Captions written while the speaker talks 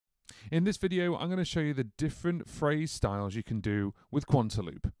In this video, I'm going to show you the different phrase styles you can do with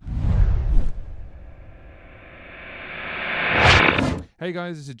Quantiloop. Hey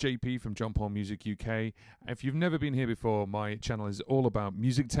guys, this is JP from John Paul Music UK. If you've never been here before, my channel is all about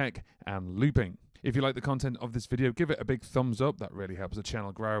music tech and looping. If you like the content of this video, give it a big thumbs up. That really helps the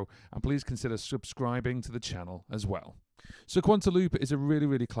channel grow. And please consider subscribing to the channel as well. So Quantiloop is a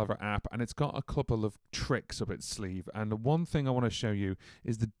really clever app, and it's got a couple of tricks up its sleeve. And the one thing I want to show you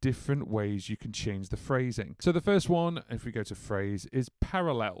is the different ways you can change the phrasing. So the first one, if we go to phrase, is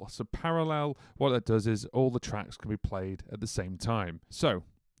parallel. So parallel, what it does is all the tracks can be played at the same time. So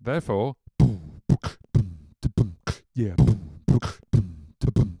therefore, yeah,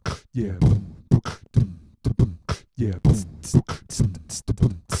 yeah, yeah, yeah,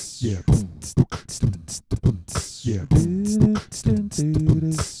 yeah.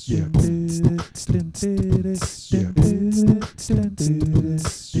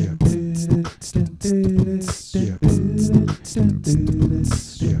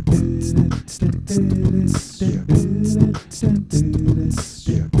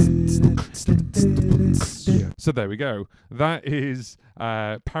 So there we go. That is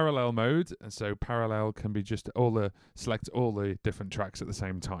parallel mode. And so parallel can be just select all the different tracks at the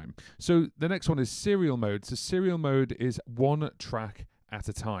same time. So the next one is serial mode. So serial mode is one track at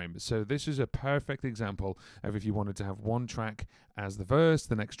a time. So this is a perfect example of if you wanted to have one track as the verse,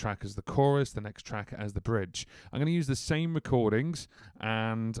 the next track as the chorus, the next track as the bridge. I'm going to use the same recordings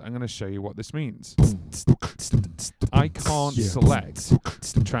and I'm going to show you what this means. I can't select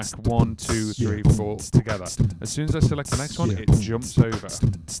track 1, 2, 3, 4 together. As soon as I select the next one, it jumps over.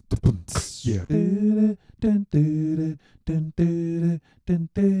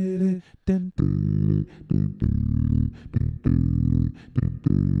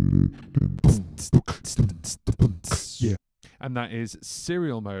 And that is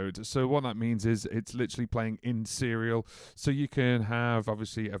serial mode. So what that means is it's literally playing in serial. So you can have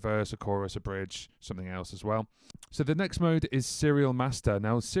obviously a verse, a chorus, a bridge, something else as well. So the next mode is serial master.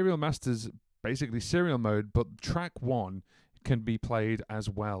 Now serial master's basically serial mode, but track 1 can be played as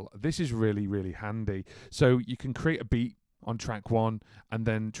well. This is really handy. So you can create a beat on track 1, and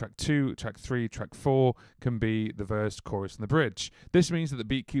then track 2, track 3, track 4 can be the verse, chorus, and the bridge. This means that the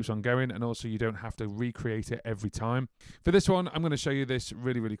beat keeps on going, and also you don't have to recreate it every time. For this one, I'm going to show you this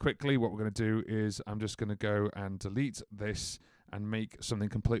really quickly. What we're going to do is I'm just going to go and delete this and make something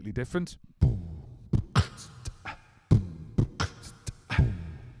completely different.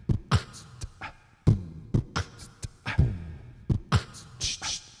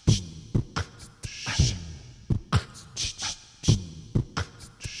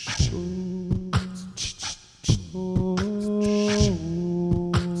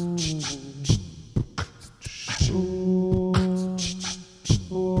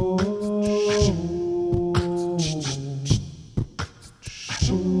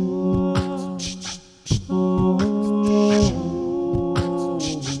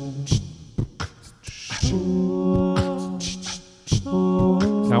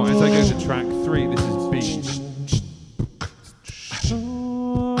 Now, as I go to track 3, this is B.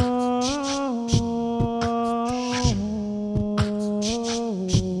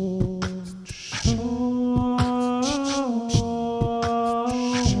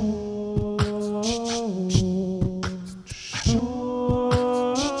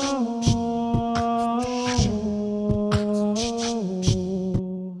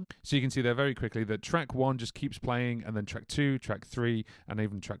 So you can see there very quickly that track 1 just keeps playing, and then track 2, track 3, and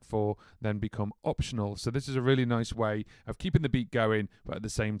even track 4 then become optional. So this is a really nice way of keeping the beat going, but at the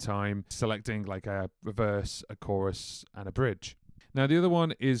same time selecting like a verse, a chorus, and a bridge. Now the other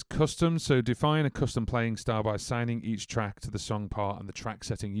one is custom. So define a custom playing style by assigning each track to the song part and the track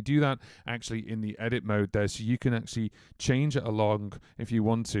setting. You do that actually in the edit mode there, so you can actually change it along if you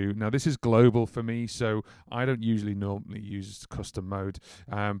want to. Now this is global for me, so I don't normally use custom mode.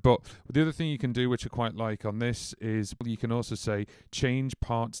 But the other thing you can do, which I quite like on this, is you can also say change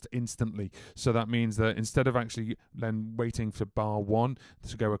parts instantly. So that means that instead of actually then waiting for bar 1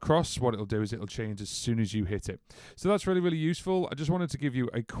 to go across, what it'll do is it'll change as soon as you hit it. So that's really useful. I just wanted to give you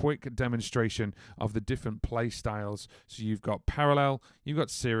a quick demonstration of the different play styles. So you've got parallel, you've got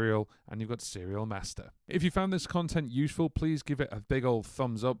serial, and you've got serial master. If you found this content useful, please give it a big old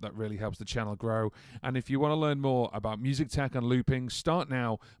thumbs up. That really helps the channel grow. And if you want to learn more about music tech and looping, start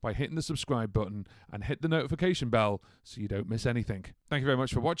now by hitting the subscribe button and hit the notification bell so you don't miss anything. Thank you very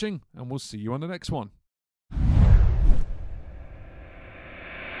much for watching, and we'll see you on the next one.